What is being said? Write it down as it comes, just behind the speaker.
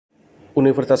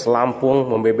Universitas Lampung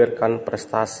membeberkan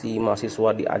prestasi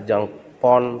mahasiswa di Ajang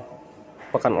PON,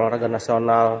 Pekan Olahraga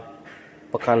Nasional,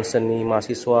 Pekan Seni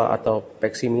Mahasiswa atau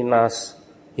Peksiminas,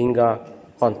 hingga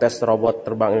Kontes Robot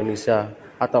Terbang Indonesia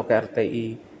atau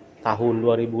KRTI tahun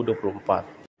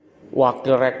 2024.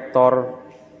 Wakil Rektor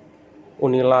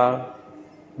Unila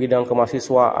Bidang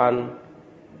Kemahasiswaan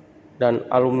dan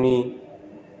Alumni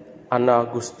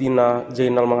Gustina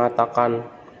Zainal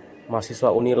mengatakan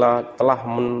Mahasiswa Unila telah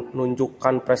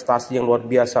menunjukkan prestasi yang luar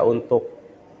biasa untuk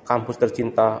kampus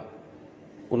tercinta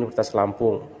Universitas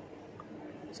Lampung.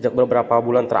 Sejak beberapa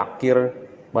bulan terakhir,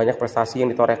 banyak prestasi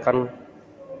yang ditorehkan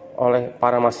oleh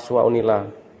para mahasiswa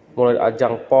Unila, mulai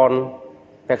ajang PON,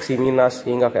 Peksiminas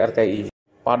hingga KRTI.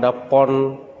 Pada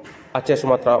PON Aceh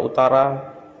Sumatera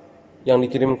Utara yang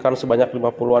dikirimkan sebanyak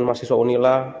 50-an mahasiswa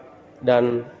Unila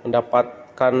dan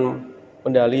mendapatkan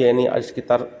medali, yakni ada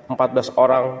sekitar 14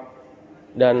 orang,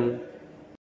 dan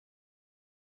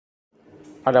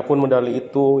adapun medali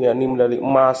itu yakni medali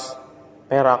emas,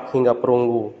 perak hingga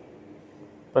perunggu.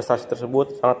 Prestasi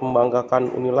tersebut sangat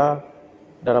membanggakan Unila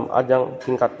dalam ajang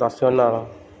tingkat nasional.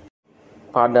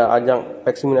 Pada ajang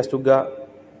Peksiminas juga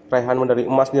raihan medali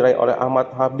emas diraih oleh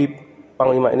Ahmad Habib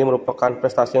Panglima. Ini merupakan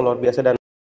prestasi yang luar biasa dan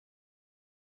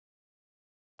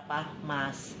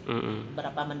emas,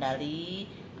 berapa medali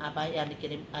yang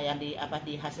dikirim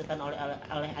dihasilkan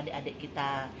oleh adik-adik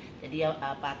kita. Jadi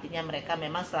artinya mereka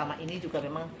memang selama ini juga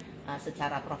memang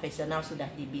secara profesional sudah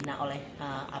dibina oleh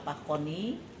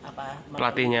KONI,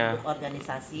 pelatihnya,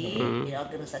 organisasi di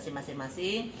organisasi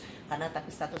masing-masing, karena tapi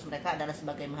status mereka adalah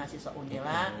sebagai mahasiswa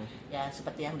Unila. Ya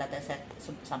seperti yang data saya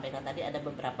sampaikan tadi, ada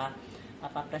beberapa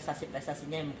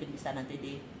prestasi-prestasinya yang mungkin bisa nanti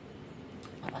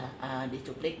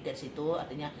dicuplik dari situ,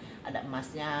 artinya ada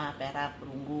emasnya, perak,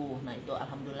 perunggu. Nah itu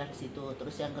alhamdulillah di situ.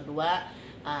 Terus yang kedua,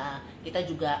 kita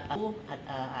juga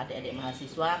adik-adik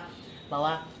mahasiswa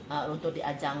bahwa untuk di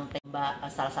ajang lomba,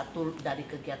 salah satu dari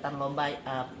kegiatan lomba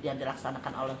yang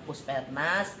dilaksanakan oleh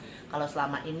Puspernas, kalau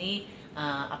selama ini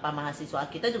mahasiswa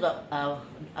kita juga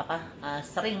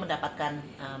sering mendapatkan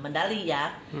medali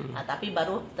ya, tapi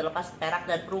baru terlepas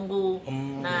perak dan perunggu.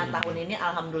 Nah tahun ini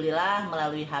alhamdulillah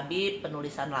melalui Habib,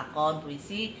 penulisan lakon,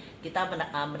 puisi, kita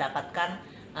mendapatkan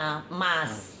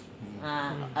emas.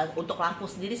 Untuk lampu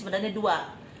sendiri sebenarnya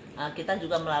 2. Kita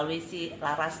juga melalui si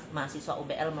Laras mahasiswa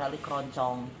UBL melalui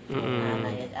keroncong.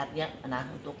 Artinya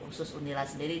untuk khusus Unila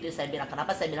sendiri itu saya bilang,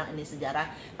 kenapa saya bilang ini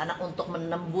sejarah, karena untuk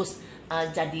menembus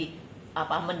jadi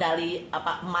medali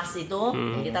emas itu,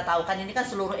 kita tahu kan ini kan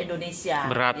seluruh Indonesia,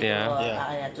 berat gitu ya.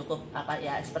 Ya cukup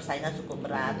persaingan cukup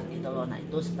berat gitu loh. Nah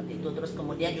itu seperti itu. Terus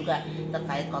kemudian juga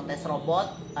terkait kontes robot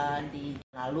di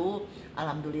lalu,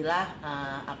 alhamdulillah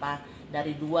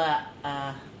dari 2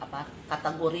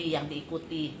 kategori yang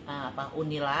diikuti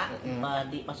Unila,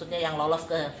 maksudnya yang lolos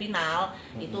ke final,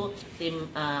 itu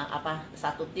tim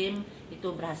satu tim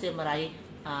itu berhasil meraih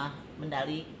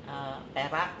medali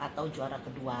perak atau juara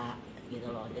kedua gitu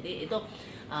loh. Jadi itu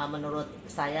menurut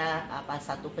saya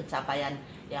satu pencapaian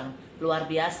yang luar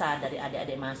biasa dari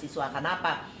adik-adik mahasiswa.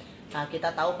 Kenapa?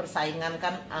 Kita tahu persaingan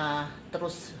kan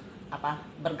terus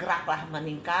bergeraklah,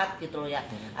 meningkat gitu loh ya.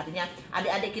 Artinya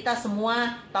adik-adik kita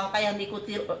semua tangka yang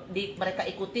mereka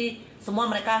ikuti semua,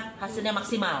 mereka hasilnya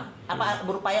maksimal,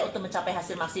 berupaya untuk mencapai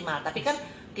hasil maksimal. Tapi kan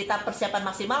kita persiapan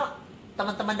maksimal,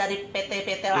 teman-teman dari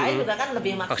PT-PT lain juga kan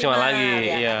lebih maksimal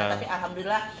lagi ya. Tapi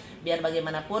alhamdulillah biar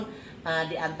bagaimanapun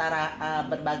di antara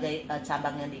berbagai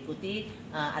cabang yang diikuti,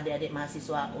 adik-adik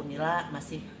mahasiswa Unila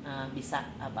masih bisa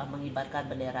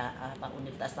mengibarkan bendera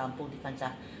Universitas Lampung di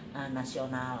kancah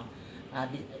nasional.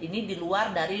 Ini di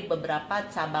luar dari beberapa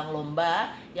cabang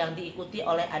lomba yang diikuti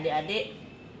oleh adik-adik,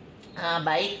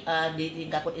 baik di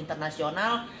tingkat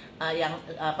internasional yang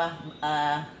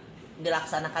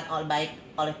dilaksanakan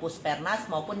baik oleh Puspernas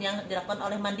maupun yang dilakukan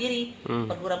oleh mandiri,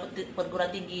 perguruan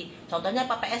tinggi. Contohnya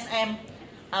PSM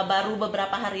baru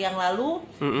beberapa hari yang lalu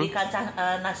di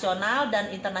kancah nasional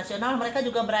dan internasional mereka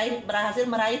juga berhasil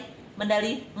meraih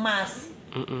medali emas.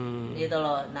 Gitu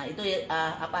loh. Nah itu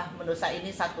menurut saya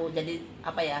ini satu jadi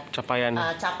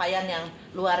capaian yang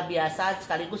luar biasa,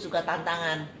 sekaligus juga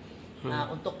tantangan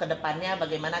untuk kedepannya,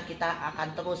 bagaimana kita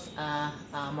akan terus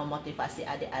memotivasi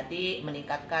adik-adik,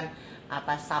 meningkatkan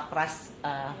sapras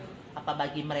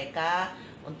bagi mereka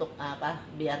untuk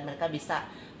biar mereka bisa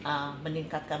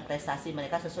meningkatkan prestasi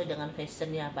mereka sesuai dengan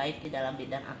passionnya, baik di dalam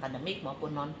bidang akademik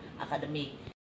maupun non akademik.